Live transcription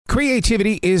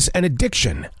Creativity is an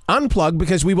addiction. Unplugged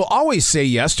because we will always say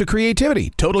yes to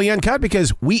creativity. Totally Uncut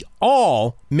because we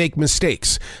all make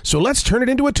mistakes. So let's turn it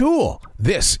into a tool.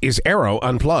 This is Arroe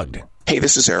Unplugged. Hey,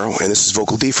 this is Arroe, and this is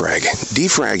vocal defrag.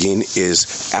 Defragging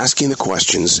is asking the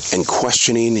questions and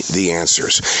questioning the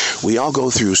answers. We all go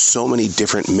through so many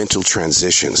different mental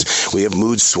transitions. We have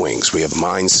mood swings. We have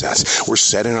mindsets. We're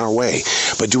set in our way.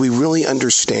 But do we really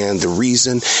understand the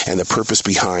reason and the purpose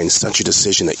behind such a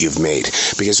decision that you've made?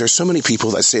 Because there's so many people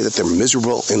that say that they're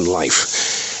miserable in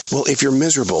life. Well, if you're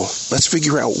miserable, let's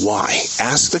figure out why.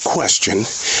 Ask the question,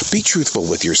 be truthful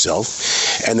with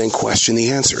yourself, and then question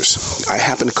the answers. I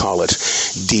happen to call it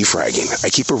defragging. I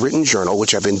keep a written journal,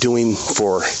 which I've been doing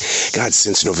for,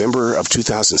 since November of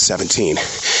 2017.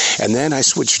 And then I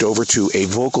switched over to a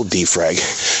vocal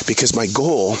defrag because my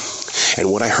goal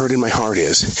and what I heard in my heart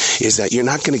is that you're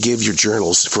not going to give your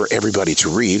journals for everybody to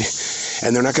read,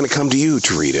 and they're not going to come to you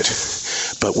to read it.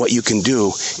 But what you can do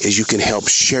is you can help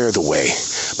share the way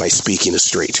by speaking the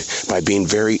straight, by being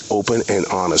very open and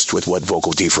honest with what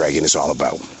vocal defragging is all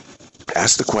about.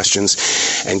 Ask the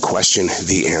questions and question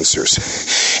the answers.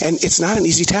 And it's not an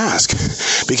easy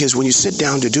task because when you sit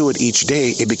down to do it each day,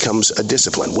 it becomes a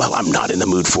discipline. Well, I'm not in the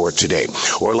mood for it today.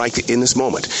 Or like in this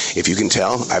moment, if you can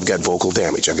tell, I've got vocal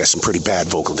damage. I've got some pretty bad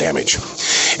vocal damage.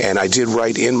 And I did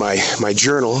write in my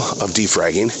journal of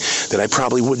defragging that I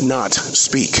probably would not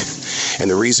speak. And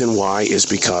the reason why is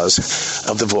because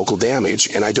of the vocal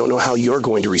damage. And I don't know how you're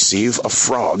going to receive a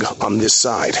frog on this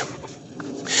side.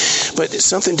 But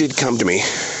something did come to me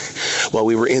while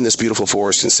we were in this beautiful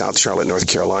forest in South Charlotte, North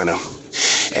Carolina.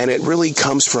 And it really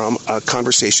comes from a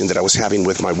conversation that I was having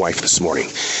with my wife this morning.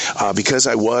 Because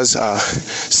I was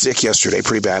sick yesterday,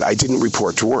 pretty bad, I didn't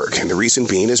report to work. And the reason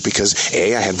being is because,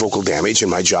 A, I had vocal damage,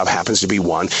 and my job happens to be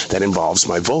one that involves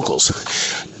my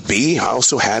vocals. B, I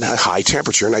also had a high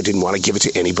temperature, and I didn't want to give it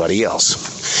to anybody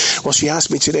else. Well, she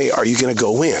asked me today, are you going to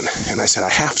go in? And I said, I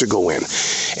have to go in.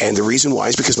 And the reason why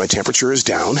is because my temperature is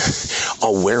down.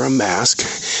 I'll wear a mask.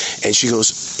 And she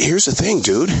goes, here's the thing,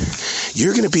 dude.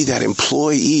 You're going to be that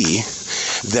employee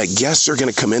that guests are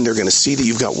going to come in. They're going to see that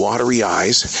you've got watery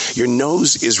eyes. Your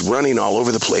nose is running all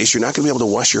over the place. You're not going to be able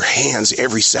to wash your hands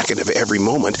every second of every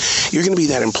moment. You're going to be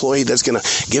that employee that's going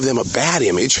to give them a bad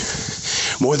image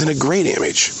more than a great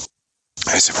image.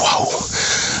 I said, whoa,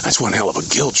 that's one hell of a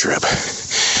guilt trip.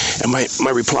 And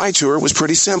my reply to her was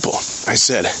pretty simple. I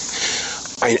said,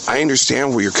 I understand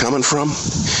where you're coming from,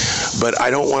 but I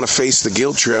don't want to face the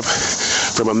guilt trip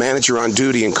from a manager on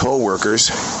duty and coworkers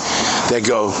that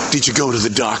go, did you go to the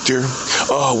doctor?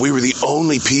 Oh, we were the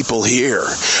only people here.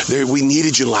 We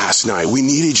needed you last night. We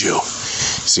needed you.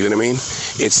 See what I mean?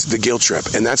 It's the guilt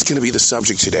trip. And that's going to be the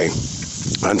subject today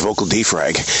on Vocal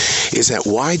Defrag, is that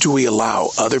why do we allow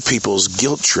other people's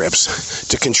guilt trips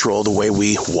to control the way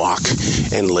we walk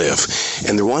and live?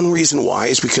 And the one reason why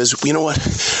is because, you know what?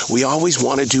 We always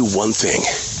want to do one thing.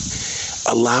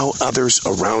 Allow others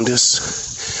around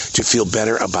us to feel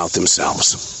better about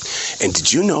themselves. And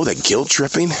did you know that guilt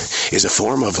tripping is a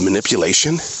form of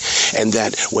manipulation? And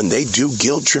that when they do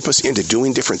guilt trip us into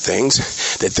doing different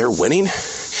things, that they're winning?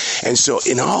 And so,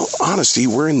 in all honesty,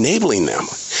 we're enabling them.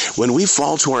 When we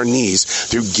fall to our knees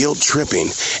through guilt tripping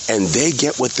and they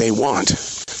get what they want,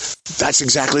 that's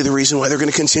exactly the reason why they're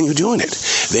going to continue doing it.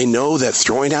 They know that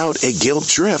throwing out a guilt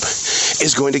trip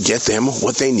is going to get them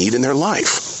what they need in their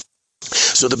life.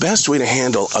 So the best way to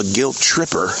handle a guilt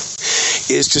tripper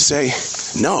is to say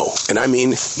no, and I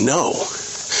mean no.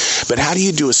 But how do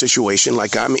you do a situation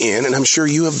like I'm in, and I'm sure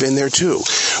you have been there too,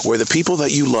 where the people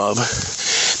that you love,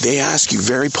 they ask you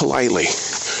very politely,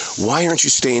 why aren't you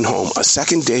staying home? A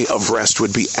second day of rest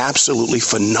would be absolutely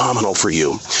phenomenal for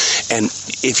you. And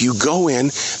if you go in,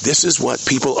 this is what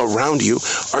people around you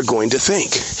are going to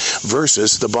think.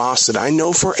 Versus the boss that I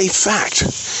know for a fact,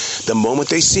 the moment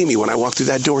they see me when I walk through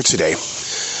that door today,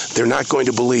 they're not going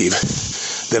to believe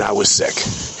that I was sick.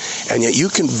 And yet you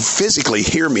can physically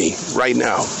hear me right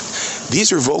now.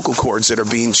 These are vocal cords that are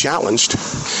being challenged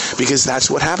because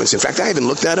that's what happens. In fact, I even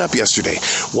looked that up yesterday.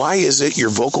 Why is it your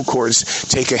vocal cords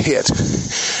take a hit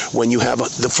when you have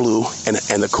the flu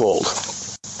and the cold?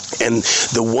 And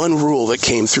the one rule that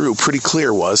came through pretty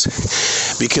clear was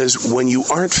because when you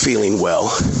aren't feeling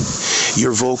well,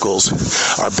 your vocals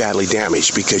are badly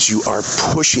damaged because you are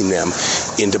pushing them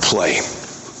into play.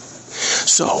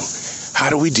 So, how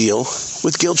do we deal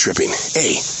with guilt tripping?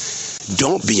 A,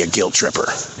 don't be a guilt tripper.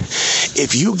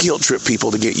 If you guilt trip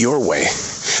people to get your way,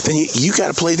 then you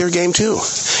got to play their game too.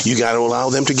 You got to allow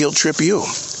them to guilt trip you.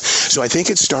 So I think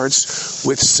it starts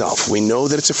with self. We know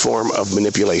that it's a form of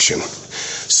manipulation.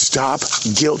 Stop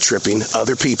guilt-tripping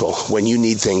other people when you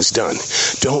need things done.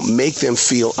 Don't make them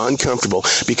feel uncomfortable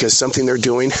because something they're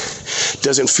doing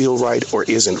doesn't feel right or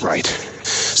isn't right.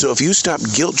 So if you stop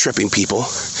guilt-tripping people,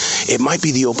 it might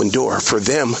be the open door for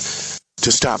them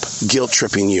to stop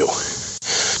guilt-tripping you.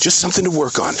 Just something to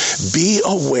work on. Be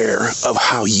aware of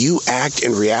how you act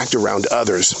and react around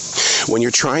others when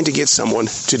you're trying to get someone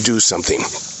to do something.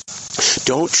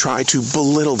 Don't try to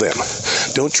belittle them.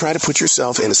 Don't try to put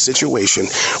yourself in a situation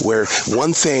where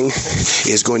one thing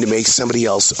is going to make somebody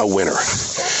else a winner.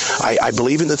 I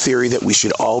believe in the theory that we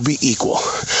should all be equal.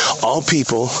 All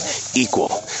people equal.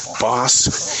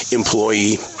 Boss,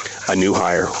 employee, a new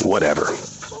hire, whatever.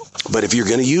 But if you're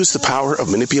going to use the power of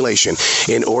manipulation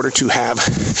in order to have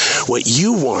what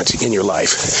you want in your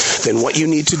life, then what you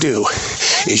need to do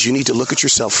is you need to look at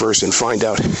yourself first and find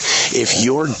out if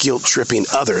you're guilt-tripping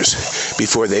others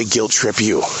before they guilt-trip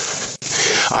you.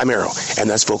 I'm Arroe, and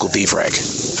that's Vocal Defrag.